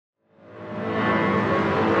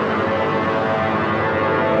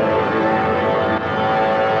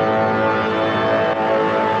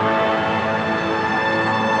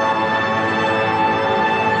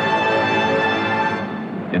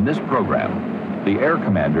The air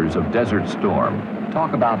commanders of Desert Storm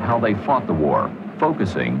talk about how they fought the war,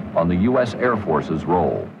 focusing on the U.S. Air Force's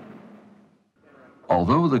role.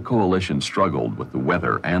 Although the coalition struggled with the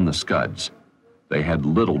weather and the Scuds, they had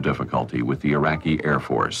little difficulty with the Iraqi Air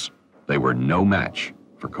Force. They were no match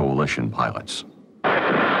for coalition pilots.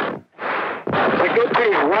 The good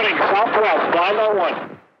team running southwest,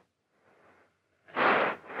 501.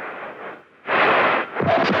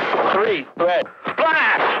 3, red.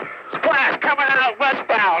 Splash! Splash coming out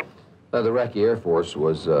westbound. The Iraqi Air Force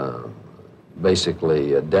was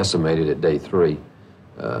basically decimated at day 3.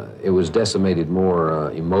 It was decimated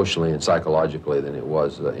more emotionally and psychologically than it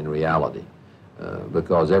was in reality,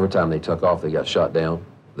 because every time they took off, they got shot down.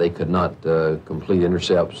 They could not complete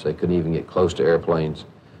intercepts. They couldn't even get close to airplanes,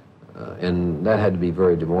 and that had to be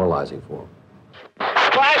very demoralizing for them.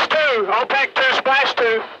 Splash 2, OPEC 2, splash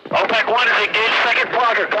 2. OPEC 1 is engaged, second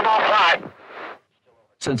quadrant, come offside.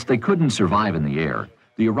 Since they couldn't survive in the air,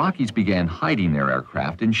 the Iraqis began hiding their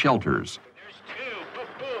aircraft in shelters. There's 2, boom,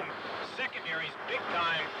 boom. Secondaries, big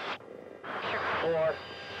time. 4,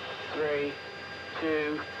 3,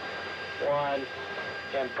 2, 1,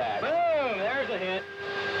 impact. Boom, there's a hit.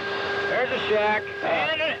 There's a shack.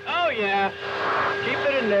 And oh yeah, keep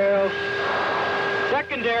it in narrow.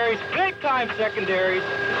 Secondaries, big time secondaries.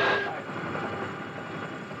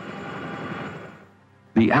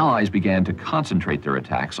 The Allies began to concentrate their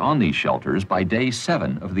attacks on these shelters by day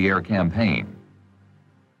 7 of the air campaign.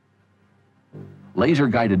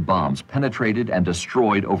 Laser-guided bombs penetrated and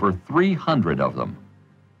destroyed over 300 of them.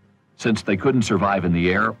 Since they couldn't survive in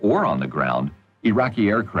the air or on the ground, Iraqi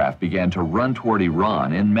aircraft began to run toward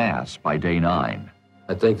Iran en masse by day 9.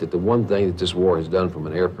 I think that the one thing that this war has done from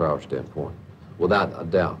an air power standpoint, without a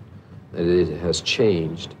doubt, that it has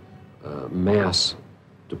changed mass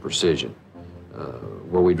to precision.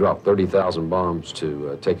 Where we dropped 30,000 bombs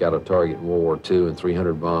to take out a target in World War II and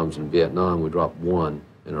 300 bombs in Vietnam, we dropped 1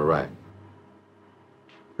 in Iraq.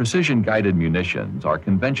 Precision-guided munitions are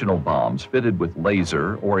conventional bombs fitted with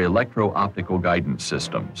laser or electro-optical guidance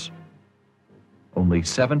systems. Only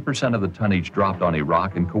 7% of the tonnage dropped on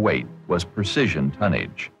Iraq and Kuwait was precision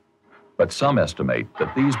tonnage. But some estimate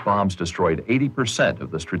that these bombs destroyed 80%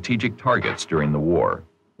 of the strategic targets during the war.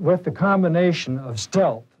 With the combination of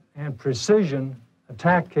stealth and precision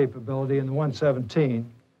attack capability in the 117,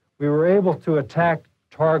 we were able to attack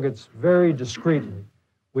targets very discreetly.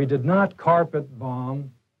 We did not carpet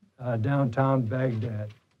bomb downtown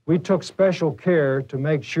Baghdad. We took special care to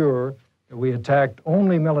make sure that we attacked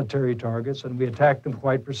only military targets, and we attacked them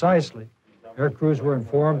quite precisely. Air crews were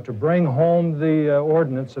informed to bring home the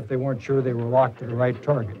ordnance if they weren't sure they were locked to the right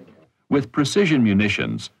target. With precision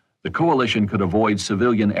munitions, the coalition could avoid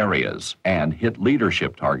civilian areas and hit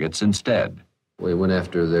leadership targets instead. We went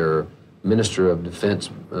after their Minister of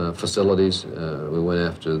Defense facilities. We went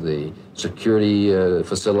after the security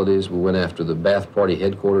facilities. We went after the Ba'ath Party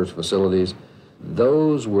headquarters facilities.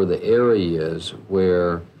 Those were the areas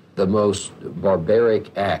where the most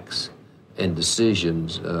barbaric acts and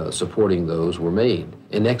decisions supporting those were made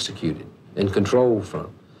and executed and controlled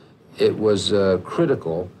from. It was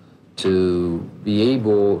critical to be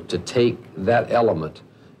able to take that element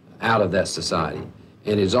out of that society.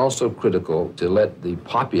 And it's also critical to let the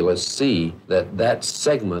populace see that that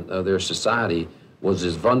segment of their society was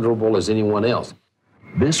as vulnerable as anyone else.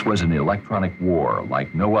 This was an electronic war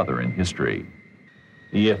like no other in history.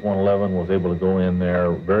 The EF-111 was able to go in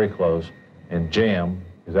there very close and jam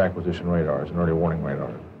his acquisition radars and early warning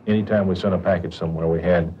radar. Anytime we sent a package somewhere, we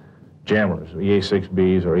had jammers,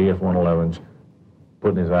 EA-6Bs or EF-111s,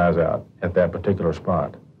 putting his eyes out at that particular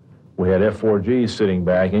spot. We had F-4Gs sitting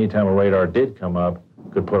back. Anytime a radar did come up,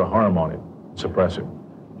 could put a harm on it, suppress it.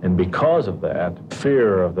 And because of that,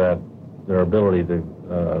 fear of that, their ability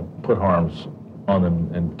to put harms on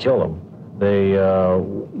them and kill them, they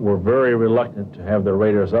were very reluctant to have their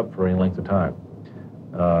radars up for any length of time.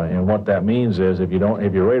 And what that means is if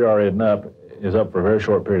your radar is up for a very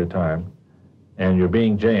short period of time, and you're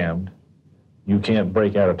being jammed, you can't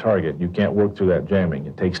break out a target. You can't work through that jamming.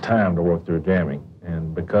 It takes time to work through jamming.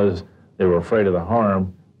 And because they were afraid of the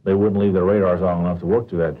harm, they wouldn't leave their radars long enough to work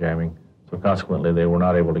through that jamming. So consequently, they were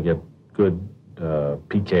not able to get good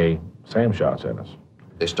PK SAM shots at us.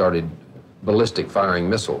 They started ballistic firing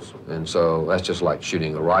missiles, and so that's just like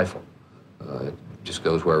shooting a rifle. It just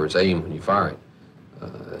goes wherever it's aimed when you fire it.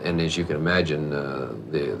 And as you can imagine,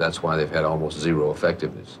 that's why they've had almost zero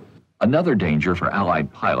effectiveness. Another danger for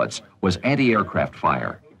Allied pilots was anti-aircraft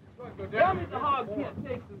fire.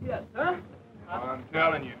 I'm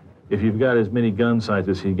telling you. If you've got as many gun sites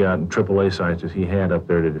as he got and AAA sites as he had up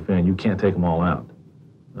there to defend, you can't take them all out.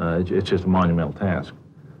 It's just a monumental task.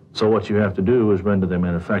 So what you have to do is render them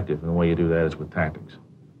ineffective, and the way you do that is with tactics.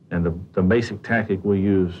 And the basic tactic we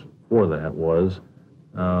used for that was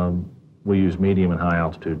we used medium and high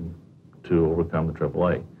altitude to overcome the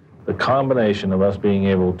AAA. The combination of us being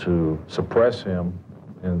able to suppress him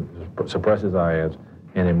and suppress his IADs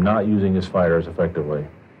and him not using his fighters effectively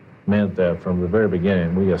meant that from the very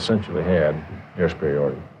beginning we essentially had air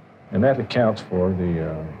superiority. And that accounts for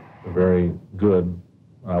the very good,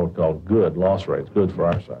 I would call good loss rates, good for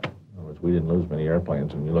our side. In other words, we didn't lose many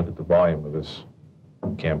airplanes when you look at the volume of this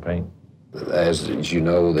campaign. As you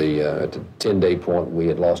know, at the 10-day point, we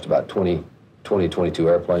had lost about 22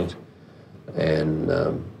 airplanes. And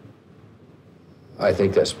I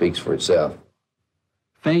think that speaks for itself.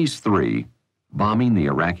 Phase 3, bombing the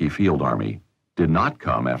Iraqi Field Army, did not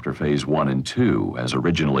come after Phase 1 and 2 as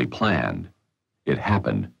originally planned. It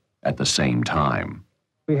happened at the same time.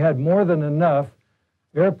 We had more than enough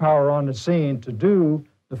air power on the scene to do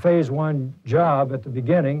the Phase 1 job at the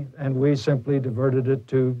beginning, and we simply diverted it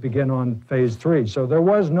to begin on Phase 3. So there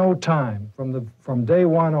was no time from day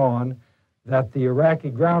one on that the Iraqi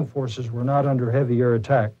ground forces were not under heavy air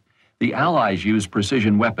attack. The Allies used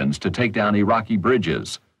precision weapons to take down Iraqi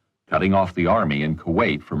bridges, cutting off the army in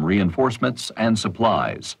Kuwait from reinforcements and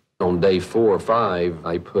supplies. On day 4 or 5,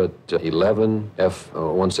 I put 11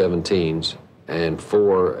 F-117s and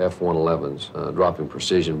 4 F-111s, dropping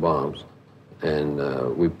precision bombs.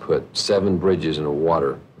 And we put 7 bridges in the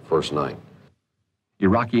water the first night.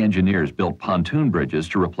 Iraqi engineers built pontoon bridges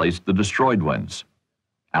to replace the destroyed ones.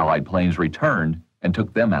 Allied planes returned and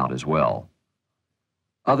took them out as well.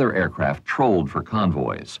 Other aircraft trolled for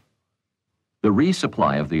convoys. The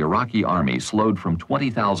resupply of the Iraqi army slowed from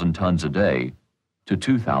 20,000 tons a day to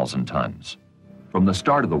 2,000 tons. From the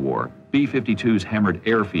start of the war, B-52s hammered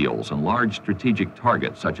airfields and large strategic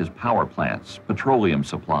targets such as power plants, petroleum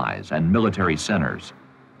supplies, and military centers.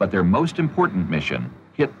 But their most important mission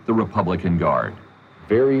hit the Republican Guard.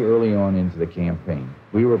 Very early on into the campaign,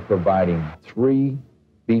 we were providing 3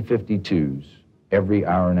 B-52s every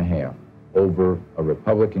hour and a half over a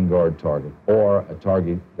Republican Guard target or a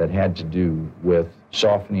target that had to do with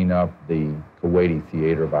softening up the Kuwaiti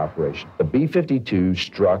theater of operation. The B-52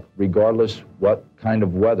 struck regardless what kind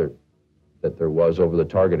of weather that there was over the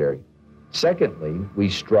target area. Secondly, we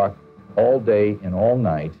struck all day and all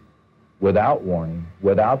night without warning,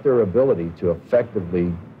 without their ability to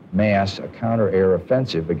effectively mass a counter-air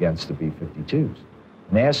offensive against the B-52s.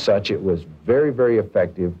 And as such, it was very, very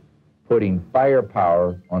effective, putting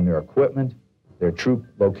firepower on their equipment, their troop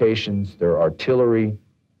locations, their artillery,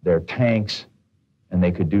 their tanks, and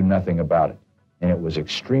they could do nothing about it. And it was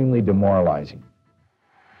extremely demoralizing.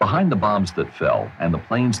 Behind the bombs that fell and the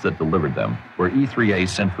planes that delivered them were E-3A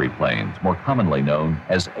Sentry planes, more commonly known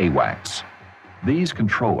as AWACS. These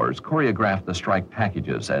controllers choreographed the strike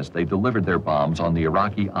packages as they delivered their bombs on the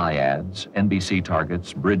Iraqi IADs, NBC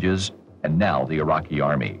targets, bridges, and now the Iraqi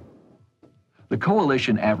army. The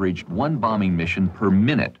coalition averaged 1 bombing mission per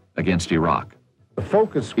minute against Iraq. The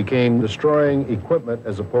focus became destroying equipment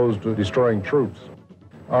as opposed to destroying troops.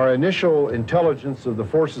 Our initial intelligence of the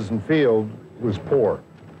forces in field was poor,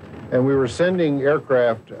 and we were sending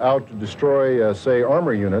aircraft out to destroy, say,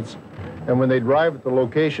 armor units, and when they'd arrive at the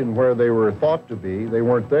location where they were thought to be, they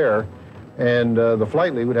weren't there, and the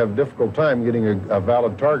flight lead would have a difficult time getting a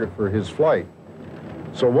valid target for his flight.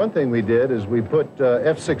 So one thing we did is we put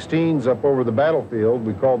F-16s up over the battlefield.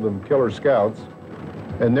 We called them killer scouts,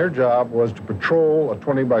 and their job was to patrol a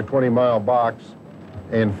 20 by 20 mile box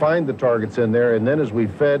and find the targets in there, and then as we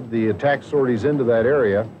fed the attack sorties into that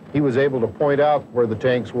area, he was able to point out where the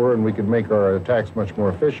tanks were, and we could make our attacks much more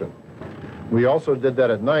efficient. We also did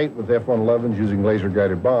that at night with F-111s using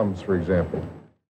laser-guided bombs, for example.